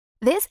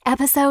This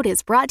episode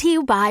is brought to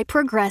you by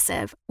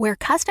Progressive, where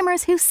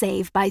customers who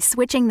save by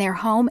switching their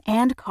home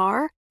and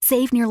car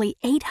save nearly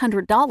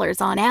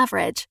 $800 on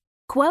average.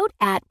 Quote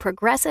at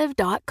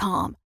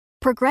Progressive.com.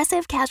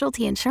 Progressive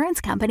Casualty Insurance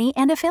Company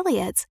and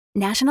Affiliates.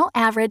 National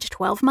average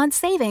 12-month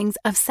savings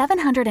of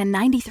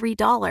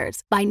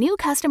 $793 by new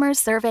customers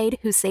surveyed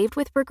who saved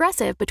with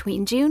Progressive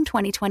between June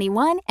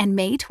 2021 and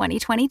May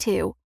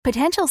 2022.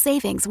 Potential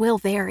savings will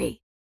vary.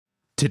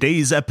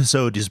 Today's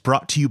episode is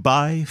brought to you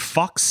by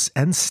Fox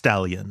and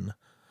Stallion.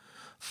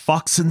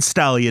 Fox and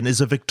Stallion is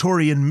a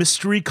Victorian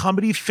mystery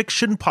comedy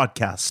fiction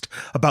podcast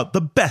about the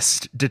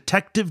best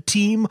detective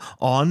team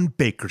on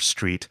Baker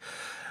Street.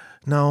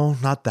 No,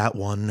 not that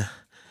one.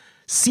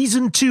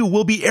 Season 2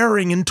 will be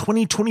airing in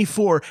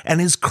 2024 and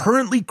is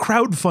currently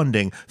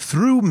crowdfunding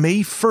through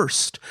May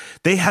 1st.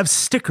 They have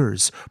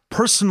stickers,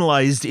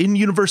 personalized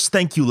in-universe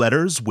thank you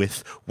letters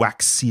with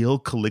wax seal,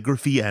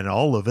 calligraphy, and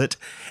all of it,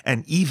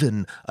 and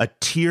even a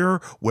tier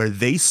where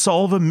they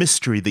solve a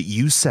mystery that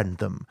you send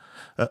them.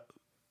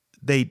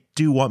 They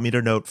do want me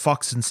to note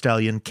Fox and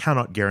Stallion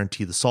cannot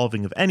guarantee the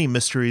solving of any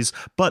mysteries,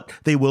 but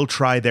they will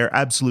try their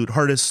absolute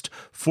hardest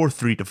for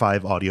 3 to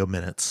 5 audio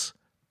minutes.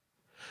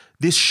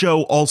 This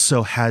show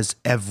also has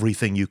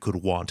everything you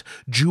could want: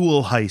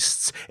 jewel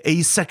heists,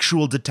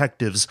 asexual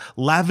detectives,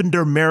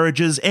 lavender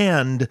marriages,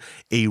 and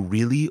a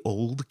really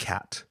old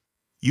cat.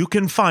 You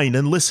can find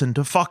and listen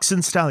to Fox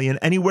and Stallion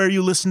anywhere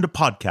you listen to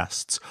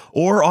podcasts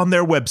or on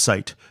their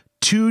website,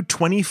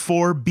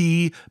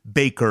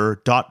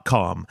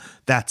 224bbaker.com.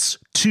 That's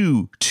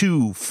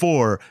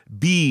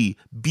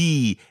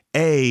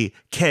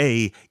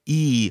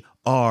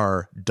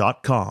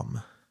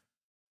 224bbaker.com.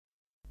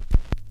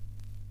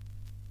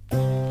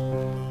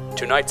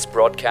 Tonight's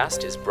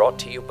broadcast is brought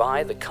to you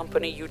by the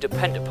company you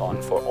depend upon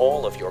for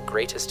all of your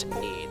greatest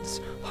needs,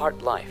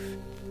 Heart Life.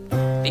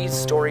 These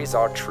stories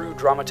are true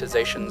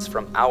dramatizations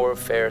from our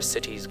fair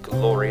city's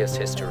glorious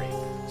history.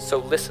 So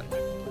listen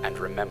and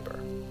remember,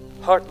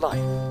 Heart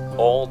Life,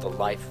 all the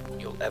life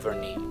you'll ever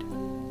need.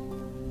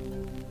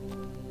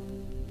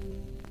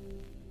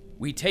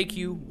 We take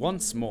you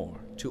once more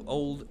to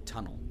Old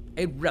Tunnel,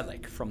 a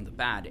relic from the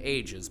bad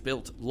ages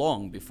built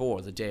long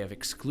before the day of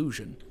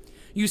exclusion.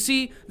 You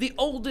see, the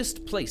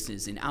oldest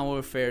places in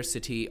our fair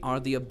city are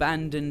the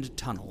abandoned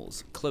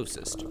tunnels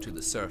closest to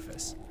the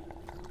surface.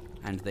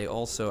 And they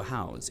also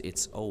house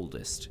its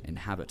oldest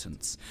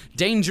inhabitants.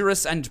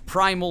 Dangerous and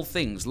primal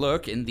things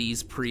lurk in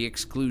these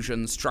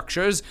pre-exclusion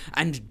structures,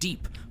 and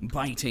deep,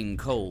 biting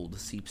cold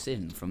seeps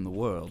in from the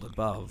world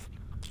above.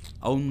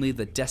 Only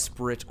the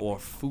desperate or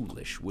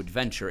foolish would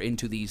venture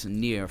into these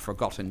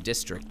near-forgotten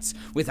districts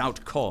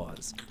without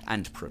cause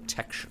and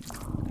protection.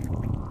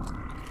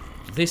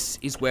 This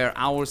is where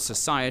our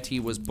society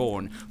was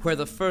born, where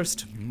the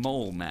first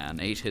mole man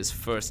ate his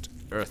first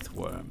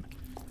earthworm,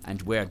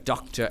 and where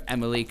Dr.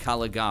 Emily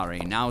Caligari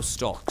now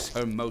stalks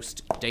her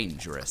most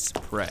dangerous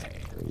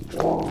prey.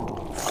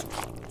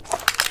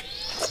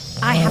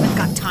 I haven't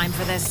got time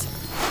for this.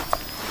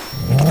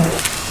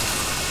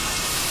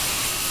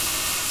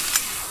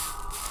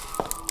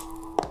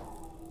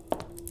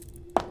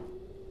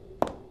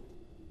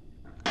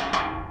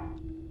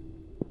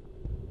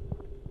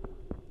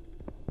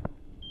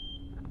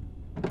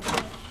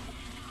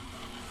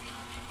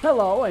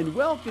 Hello and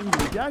welcome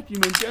to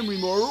Document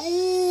More.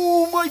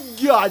 Oh my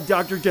God,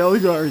 Dr.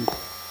 Caligari.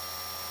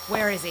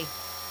 Where is he?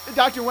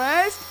 Dr.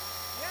 West?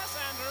 Yes,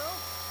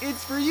 Andrew?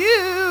 It's for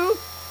you.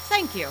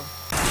 Thank you.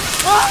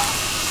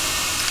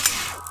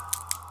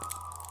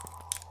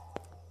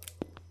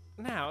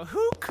 Now,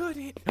 who could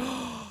it...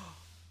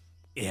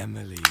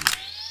 Emily.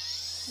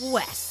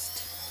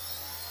 West.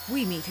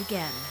 We meet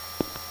again.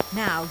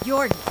 Now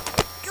you're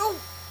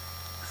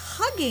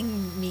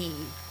hugging me.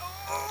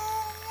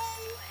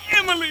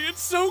 Emily,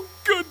 it's so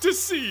good to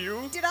see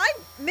you. Did I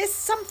miss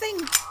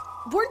something?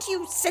 Weren't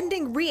you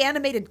sending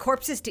reanimated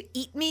corpses to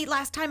eat me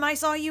last time I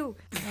saw you?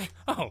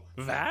 Oh,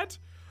 that?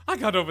 I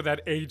got over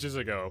that ages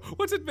ago.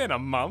 What's it been, a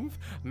month?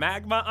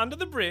 Magma under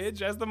the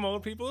bridge, as the mole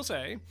people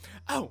say.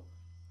 Oh,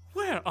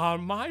 where are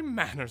my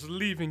manners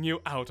leaving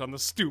you out on the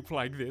stoop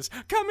like this?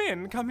 Come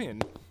in, come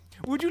in.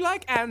 Would you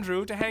like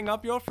Andrew to hang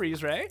up your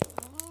freeze ray?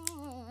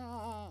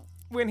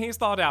 When he's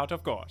thawed out,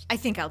 of course. I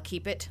think I'll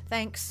keep it,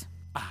 thanks.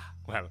 Ah,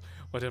 well,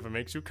 whatever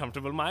makes you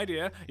comfortable, my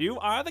dear. You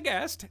are the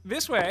guest.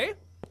 This way.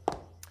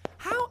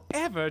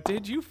 However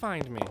did you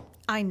find me?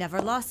 I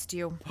never lost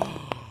you.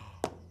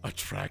 A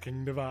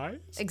tracking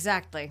device?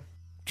 Exactly.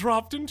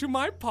 Dropped into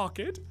my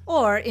pocket?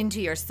 Or into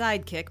your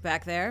sidekick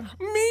back there.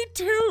 Me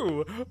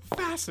too!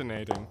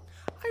 Fascinating.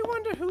 I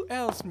wonder who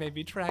else may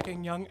be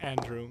tracking young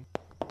Andrew.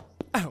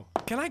 Oh,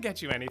 can I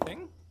get you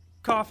anything?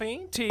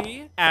 Coffee,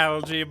 tea,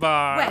 algae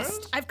bars?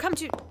 West, I've come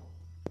to...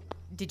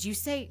 Did you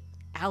say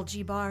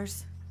algae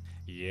bars?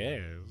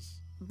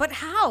 Yes. But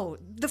how?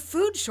 The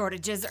food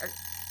shortages are... Science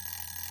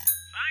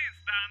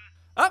done.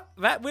 Oh,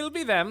 that will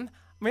be them.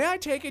 May I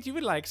take it you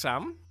would like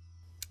some?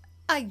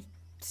 I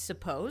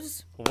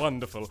suppose.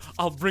 Wonderful.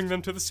 I'll bring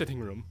them to the sitting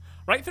room.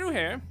 Right through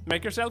here.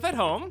 Make yourself at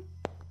home.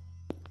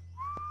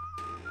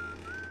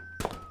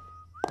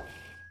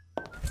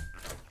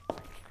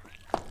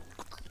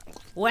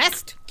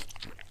 West,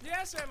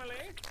 Yes, Emily?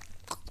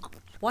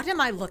 what am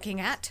I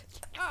looking at?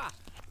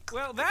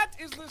 Well, that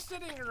is the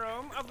sitting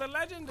room of the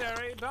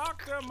legendary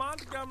Dr.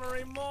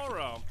 Montgomery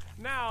Morrow.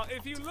 Now,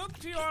 if you look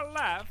to your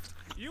left,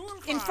 you will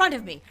find... In front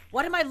of me.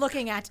 What am I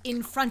looking at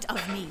in front of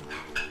me?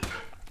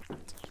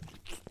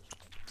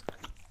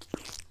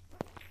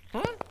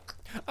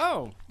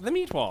 Oh, the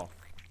meat wall.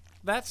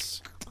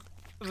 That's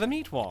the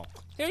meat wall.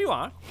 Here you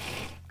are.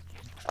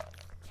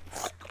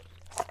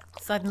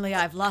 Suddenly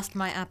I've lost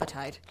my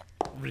appetite.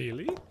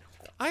 Really?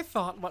 I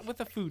thought, what with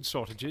the food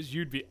shortages,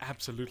 you'd be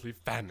absolutely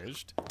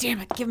famished.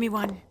 Damn it, give me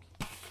one.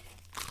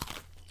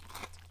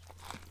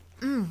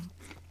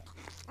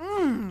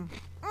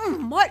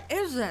 What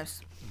is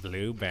this?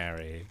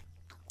 Blueberry.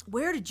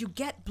 Where did you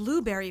get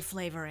blueberry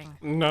flavoring?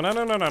 No,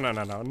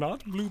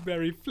 not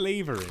blueberry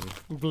flavoring.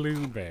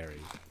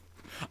 Blueberry.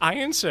 I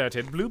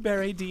inserted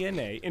blueberry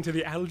DNA into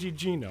the algae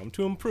genome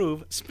to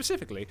improve,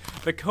 specifically,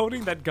 the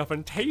coding that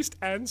governed taste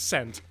and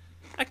scent.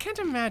 I can't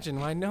imagine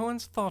why no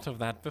one's thought of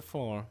that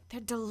before. They're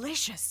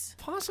delicious.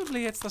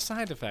 Possibly it's the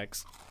side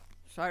effects.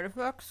 Side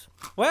effects?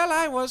 Well,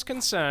 I was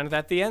concerned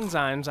that the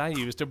enzymes I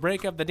used to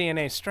break up the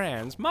DNA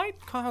strands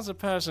might cause a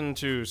person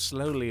to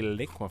slowly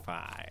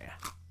liquefy.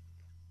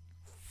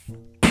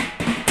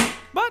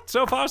 But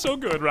so far so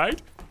good,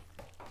 right?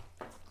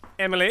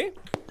 Emily?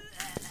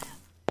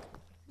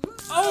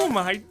 Oh,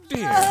 my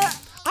dear.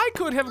 I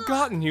could have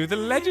gotten you the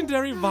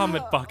legendary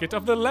vomit bucket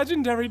of the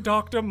legendary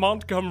Dr.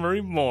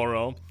 Montgomery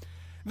Morrow.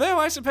 Though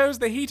I suppose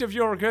the heat of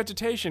your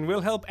regurgitation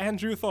will help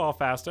Andrew thaw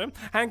faster.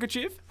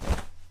 Handkerchief?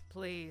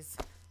 Please.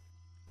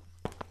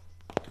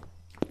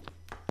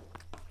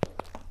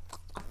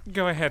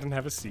 Go ahead and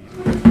have a seat.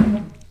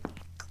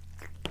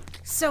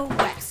 So,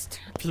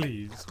 West.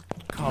 Please,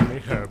 call me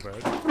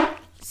Herbert.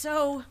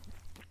 So,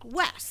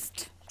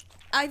 West.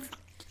 I've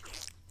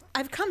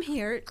come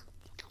here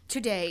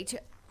today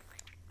to...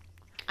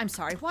 I'm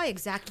sorry, why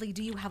exactly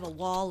do you have a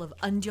wall of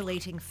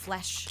undulating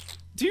flesh?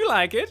 Do you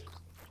like it?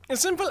 A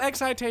simple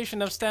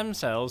excitation of stem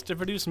cells to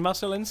produce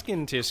muscle and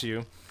skin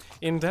tissue.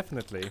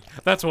 Indefinitely.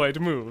 That's why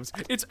it moves.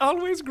 It's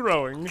always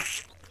growing.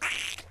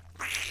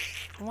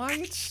 Why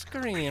it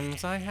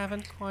screams, I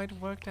haven't quite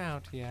worked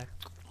out yet.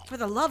 For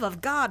the love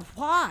of God,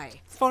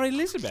 why? For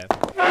Elizabeth.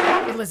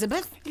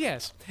 Elizabeth?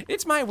 Yes,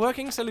 it's my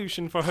working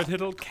solution for her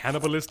little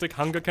cannibalistic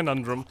hunger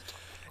conundrum.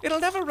 It'll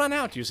never run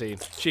out, you see.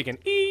 She can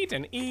eat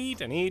and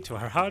eat and eat to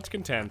her heart's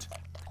content.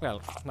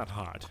 Well, not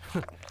hard.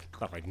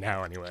 Not right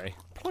now, anyway.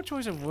 Poor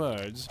choice of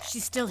words.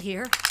 She's still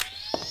here?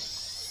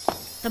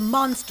 The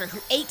monster who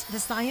ate the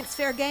science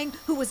fair gang,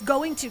 who was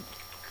going to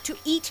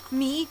eat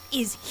me,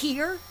 is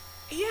here?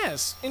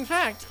 Yes, in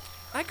fact,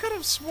 I could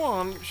have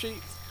sworn she...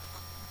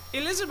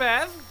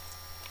 Elizabeth?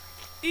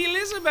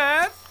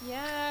 Elizabeth?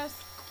 Yes.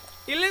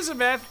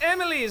 Elizabeth,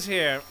 Emily's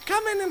here.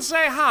 Come in and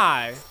say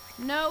hi.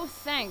 No,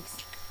 thanks.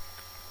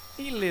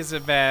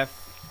 Elizabeth,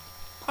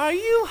 are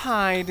you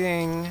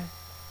hiding?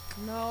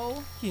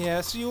 No.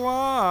 Yes, you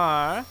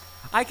are.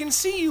 I can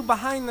see you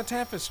behind the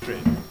tapestry.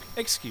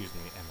 Excuse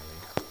me, Emily.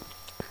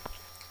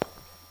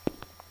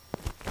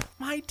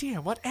 My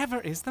dear, whatever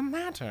is the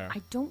matter?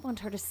 I don't want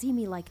her to see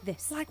me like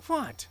this. Like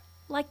what?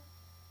 Like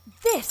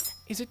this.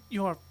 Is it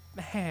your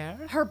hair?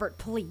 Herbert,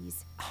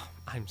 please.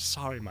 I'm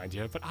sorry, my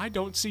dear, but I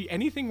don't see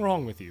anything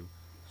wrong with you.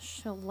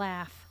 She'll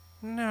laugh.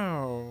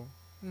 No,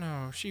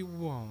 she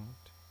won't.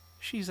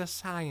 She's a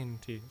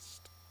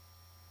scientist.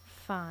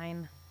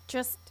 Fine.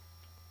 Just...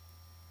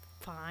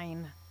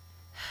 fine.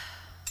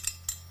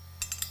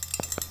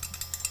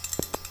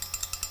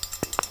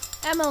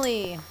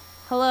 Emily,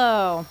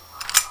 hello.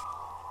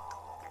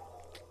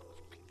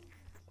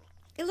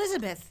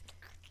 Elizabeth,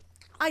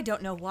 I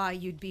don't know why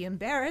you'd be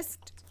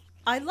embarrassed.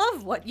 I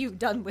love what you've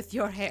done with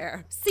your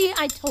hair. See,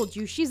 I told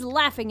you, she's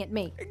laughing at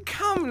me.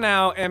 Come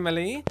now,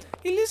 Emily.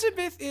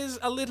 Elizabeth is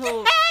a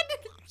little... Head!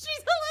 She's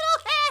a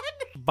little head!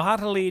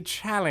 bodily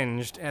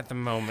challenged at the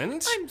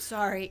moment. I'm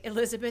sorry,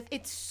 Elizabeth.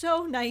 It's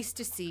so nice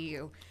to see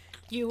you.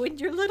 You and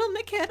your little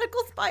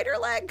mechanical spider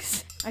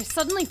legs. I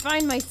suddenly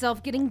find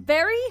myself getting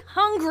very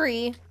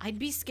hungry. I'd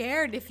be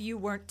scared if you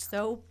weren't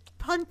so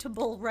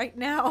puntable right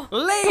now.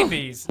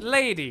 Ladies,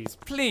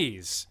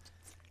 please.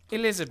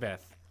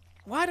 Elizabeth,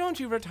 why don't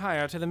you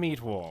retire to the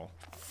meat wall?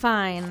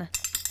 Fine.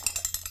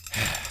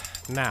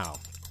 Now,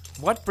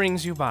 what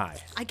brings you by?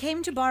 I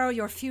came to borrow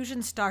your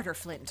fusion starter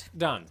flint.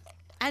 Done.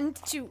 And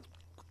to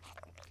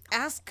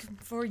ask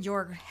for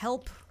your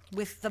help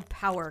with the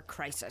power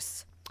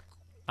crisis.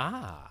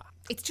 Ah.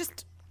 It's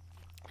just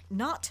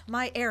not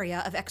my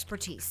area of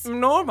expertise.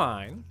 Nor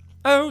mine.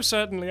 Oh,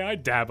 certainly, I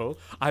dabble.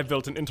 I've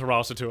built an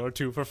interocitor or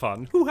two for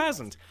fun. Who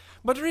hasn't?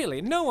 But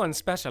really, no one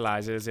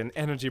specializes in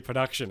energy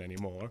production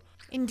anymore.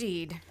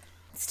 Indeed.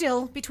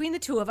 Still, between the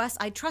two of us,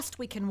 I trust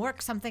we can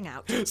work something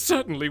out.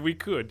 Certainly we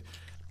could.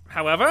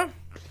 However,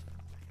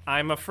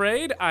 I'm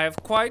afraid I've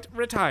quite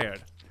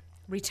retired.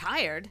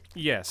 Retired?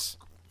 Yes.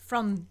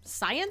 From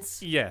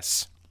science?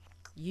 Yes.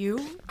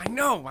 You? I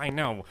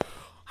know.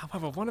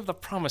 However, one of the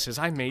promises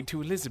I made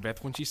to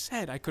Elizabeth when she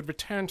said I could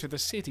return to the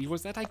city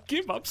was that I'd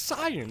give up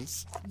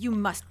science. You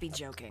must be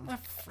joking.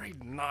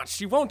 Afraid not.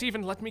 She won't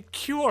even let me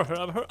cure her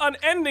of her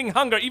unending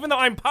hunger, even though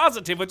I'm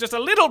positive with just a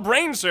little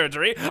brain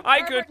surgery, I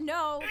Herbert, could...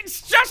 no.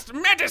 It's just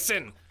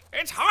medicine!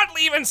 It's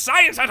hardly even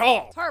science at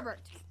all!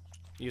 Herbert.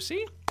 You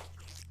see?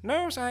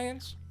 No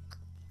science.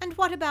 And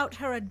what about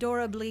her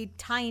adorably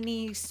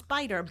tiny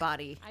spider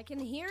body? I can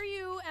hear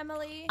you,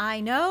 Emily.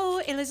 I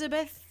know,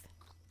 Elizabeth.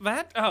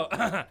 That?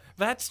 Oh,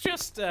 that's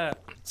just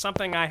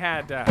something I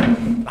had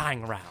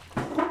lying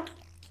around.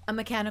 A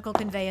mechanical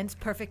conveyance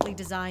perfectly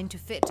designed to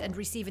fit and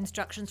receive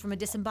instructions from a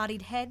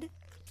disembodied head?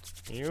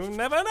 You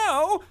never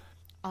know.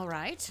 All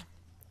right.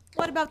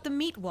 What about the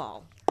meat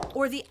wall?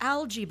 Or the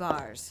algae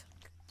bars?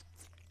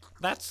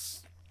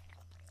 That's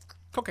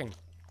cooking.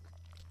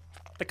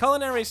 The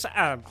culinary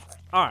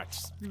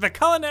arts. The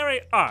culinary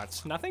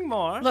arts, nothing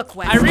more. Look,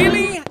 Wes. I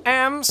really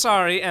am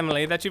sorry,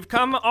 Emily, that you've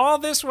come all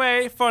this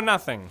way for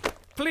nothing.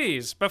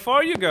 Please,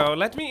 before you go,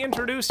 let me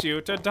introduce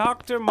you to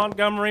Dr.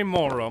 Montgomery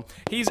Morrow.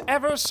 He's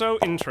ever so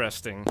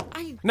interesting.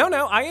 No,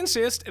 I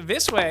insist.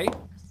 This way.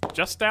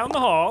 Just down the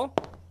hall.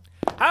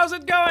 How's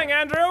it going,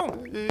 Andrew?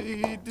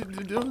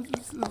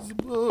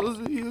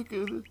 Suppose you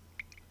could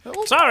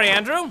help? Sorry,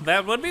 Andrew.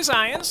 That would be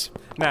science.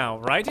 Now,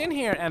 right in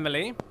here,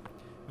 Emily.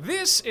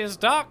 This is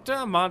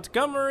Dr.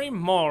 Montgomery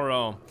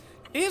Morrow.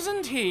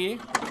 Isn't he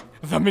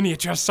the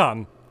miniature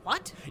sun?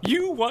 What?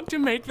 You want to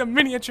make the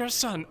miniature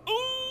sun.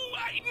 Ooh,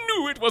 I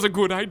knew it was a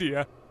good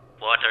idea.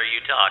 What are you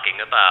talking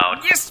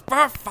about?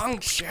 Whisper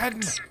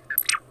function.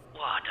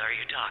 What are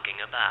you talking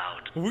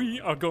about?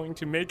 We are going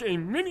to make a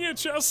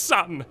miniature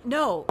sun.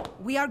 No,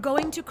 we are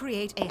going to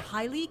create a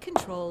highly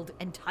controlled,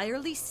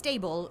 entirely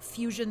stable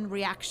fusion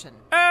reaction.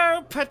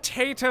 Oh,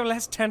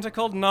 potato-less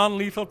tentacled,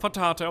 non-lethal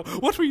potato.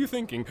 What were you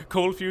thinking?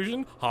 Cold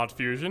fusion? Hot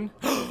fusion?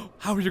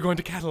 How are you going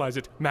to catalyze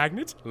it?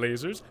 Magnets?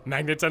 Lasers?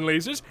 Magnets and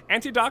lasers?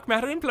 Anti-dark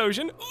matter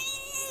implosion?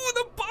 Ooh,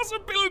 the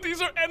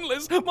possibilities are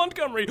endless.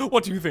 Montgomery,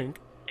 what do you think?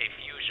 A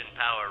fusion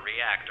power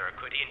reactor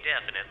could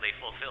indefinitely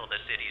fulfill the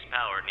city's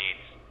power needs.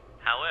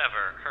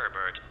 However,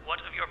 Herbert,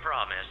 what of your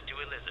promise to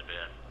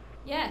Elizabeth?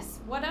 Yes,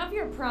 what of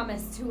your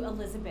promise to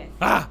Elizabeth?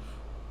 Ah!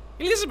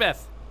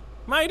 Elizabeth!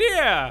 My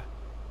dear!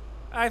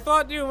 I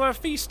thought you were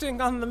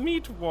feasting on the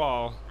meat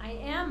wall. I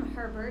am,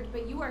 Herbert,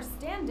 but you are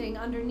standing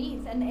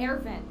underneath an air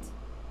vent.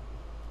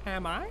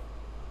 Am I?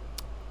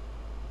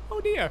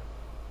 Oh dear.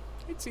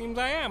 It seems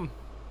I am.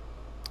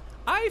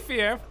 I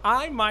fear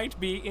I might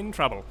be in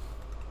trouble.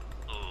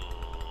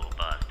 Ooh,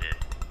 busted.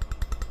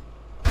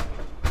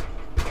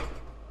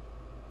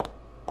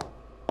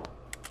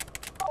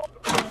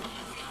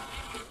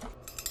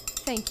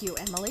 Thank you,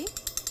 Emily.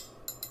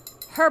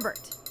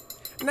 Herbert.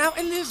 Now,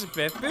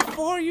 Elizabeth,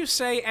 before you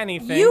say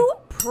anything... You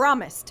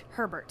promised,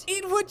 Herbert.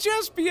 It would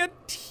just be a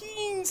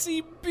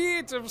teensy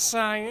bit of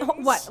science.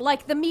 What,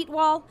 like the meat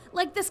wall?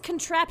 Like this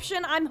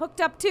contraption I'm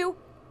hooked up to?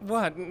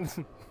 What?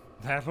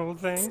 That whole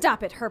thing?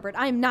 Stop it, Herbert.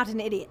 I am not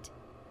an idiot.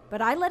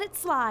 But I let it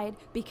slide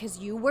because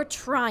you were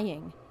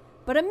trying.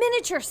 But a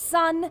miniature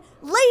sun,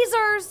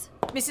 lasers!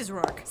 Mrs.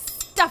 Rourke.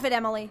 Stuff it,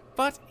 Emily.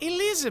 But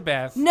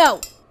Elizabeth...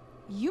 No!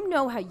 You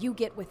know how you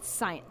get with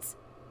science.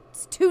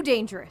 It's too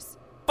dangerous.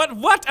 But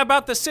what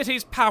about the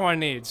city's power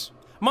needs?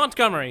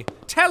 Montgomery,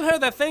 tell her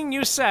the thing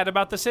you said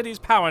about the city's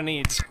power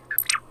needs.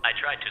 I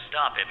tried to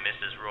stop him,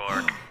 Mrs.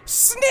 Rourke.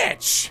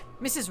 Snitch!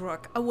 Mrs.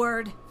 Rourke, a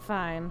word.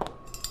 Fine.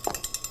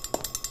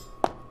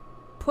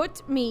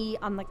 Put me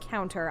on the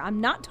counter. I'm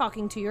not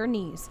talking to your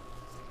knees.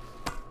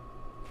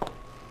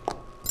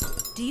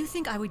 Do you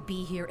think I would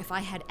be here if I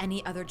had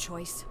any other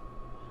choice?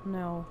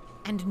 No.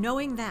 And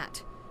knowing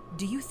that,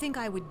 do you think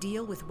I would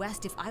deal with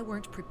West if I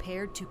weren't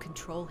prepared to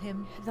control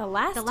him? The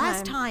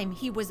last time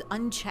he was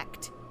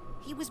unchecked.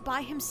 He was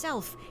by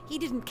himself. He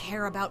didn't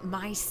care about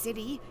my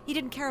city. He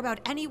didn't care about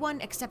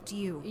anyone except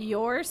you.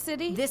 Your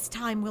city? This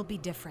time will be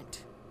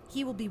different.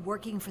 He will be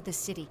working for the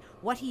city.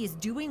 What he is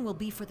doing will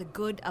be for the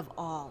good of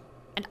all.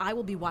 And I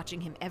will be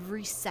watching him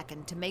every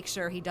second to make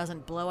sure he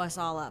doesn't blow us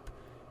all up.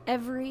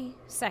 Every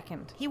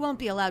second. He won't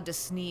be allowed to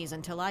sneeze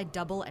until I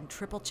double and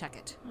triple check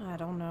it. I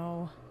don't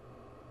know.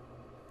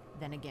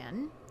 Then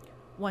again,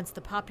 once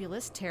the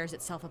populace tears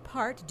itself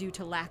apart due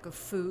to lack of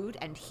food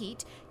and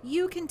heat,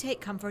 you can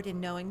take comfort in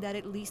knowing that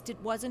at least it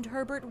wasn't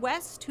Herbert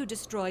West who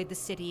destroyed the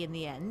city in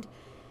the end.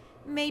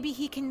 Maybe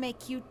he can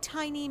make you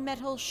tiny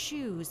metal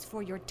shoes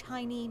for your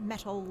tiny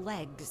metal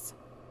legs.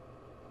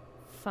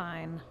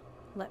 Fine.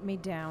 Let me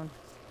down.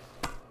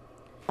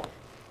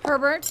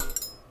 Herbert,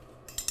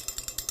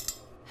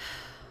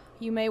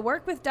 you may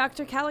work with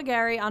Dr.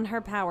 Caligari on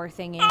her power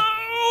thingy.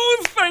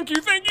 Oh, thank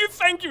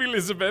you,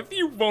 Elizabeth.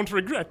 You won't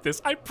regret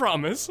this, I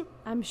promise.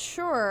 I'm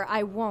sure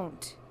I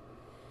won't.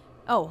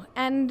 Oh,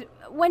 and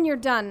when you're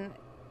done,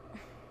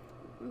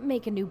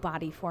 make a new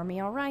body for me,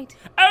 all right?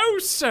 Oh,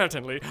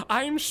 certainly.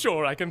 I'm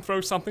sure I can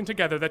throw something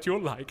together that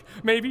you'll like.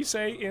 Maybe,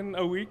 say, in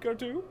a week or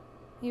two?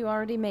 You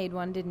already made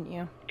one, didn't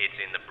you? It's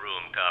in the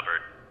broom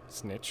cupboard.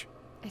 Snitch.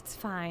 It's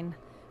fine.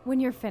 When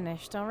you're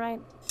finished, all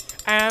right?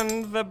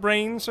 And the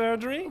brain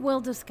surgery?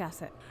 We'll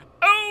discuss it.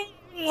 Oh,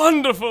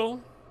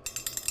 wonderful!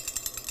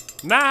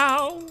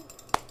 Now,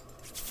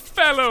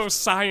 fellow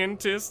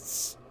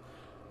scientists,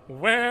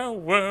 where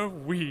were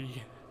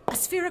we? A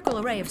spherical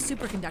array of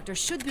superconductors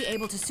should be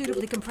able to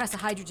suitably compress a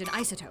hydrogen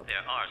isotope.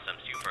 There are some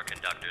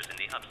superconductors in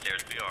the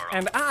upstairs bureau.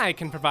 And I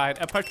can provide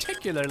a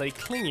particularly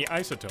clingy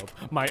isotope,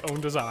 my own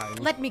design.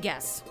 Let me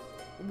guess.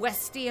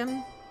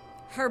 Westium?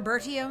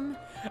 Herbertium?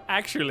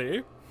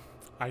 Actually,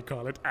 I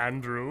call it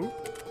Andrew.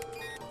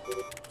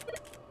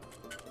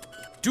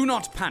 Do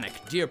not panic,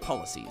 dear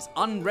policies.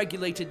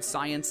 Unregulated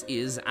science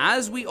is,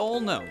 as we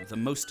all know, the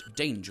most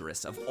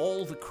dangerous of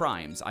all the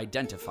crimes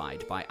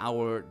identified by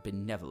our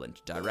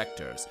benevolent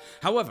directors.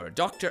 However,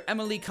 Dr.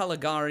 Emily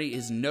Caligari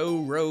is no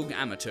rogue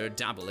amateur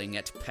dabbling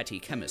at petty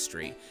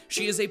chemistry.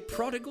 She is a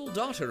prodigal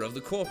daughter of the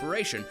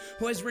corporation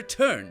who has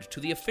returned to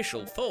the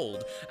official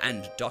fold,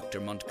 and Dr.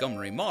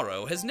 Montgomery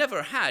Morrow has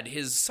never had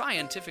his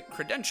scientific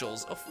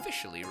credentials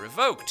officially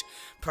revoked.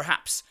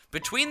 Perhaps,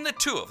 between the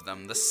two of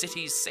them, the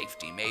city's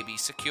safety may be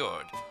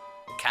secured.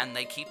 Can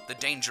they keep the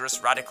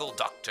dangerous radical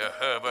Dr.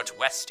 Herbert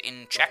West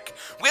in check?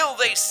 Will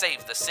they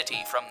save the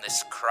city from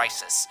this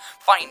crisis?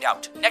 Find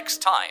out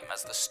next time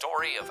as the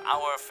story of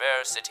our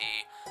fair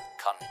city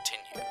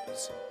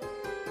continues.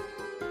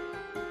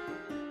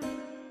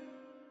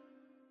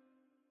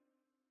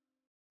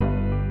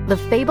 The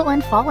Fable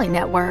and Folly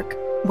Network,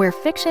 where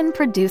fiction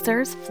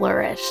producers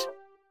flourish.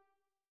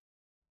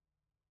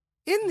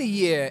 In the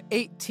year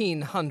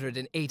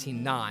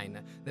 1889,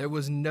 there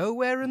was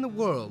nowhere in the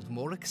world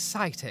more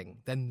exciting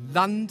than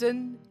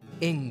London,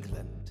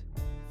 England.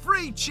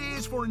 3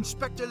 cheers for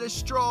Inspector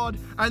Lestrade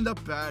and the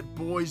bad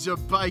boys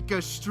of Baker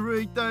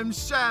Street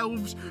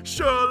themselves,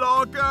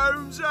 Sherlock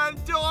Holmes and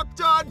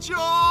Dr.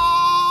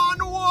 John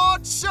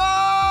Watson!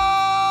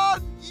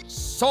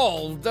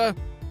 Solved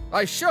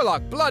by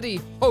Sherlock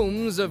Bloody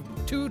Holmes of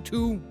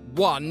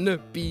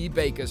 221B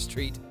Baker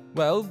Street.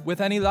 Well,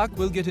 with any luck,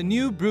 we'll get a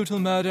new brutal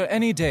murder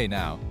any day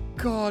now.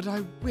 God,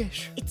 I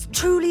wish. It's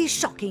truly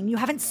shocking you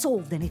haven't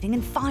solved anything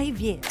in 5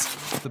 years.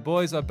 The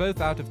boys are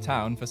both out of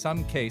town for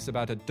some case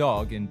about a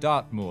dog in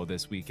Dartmoor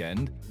this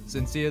weekend.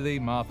 Sincerely,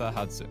 Martha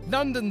Hudson.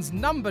 London's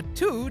number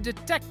 2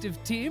 detective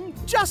team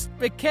just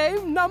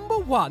became number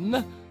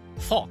 1.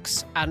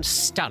 Fox and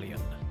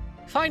Stallion.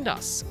 Find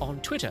us on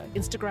Twitter,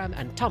 Instagram,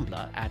 and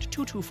Tumblr at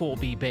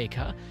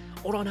 224bbaker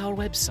or on our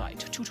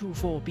website,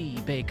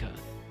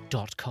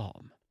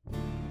 224bbaker.com.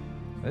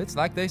 It's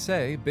like they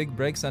say, big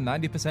breaks are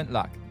 90%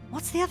 luck.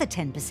 What's the other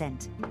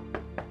 10%?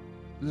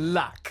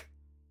 Luck.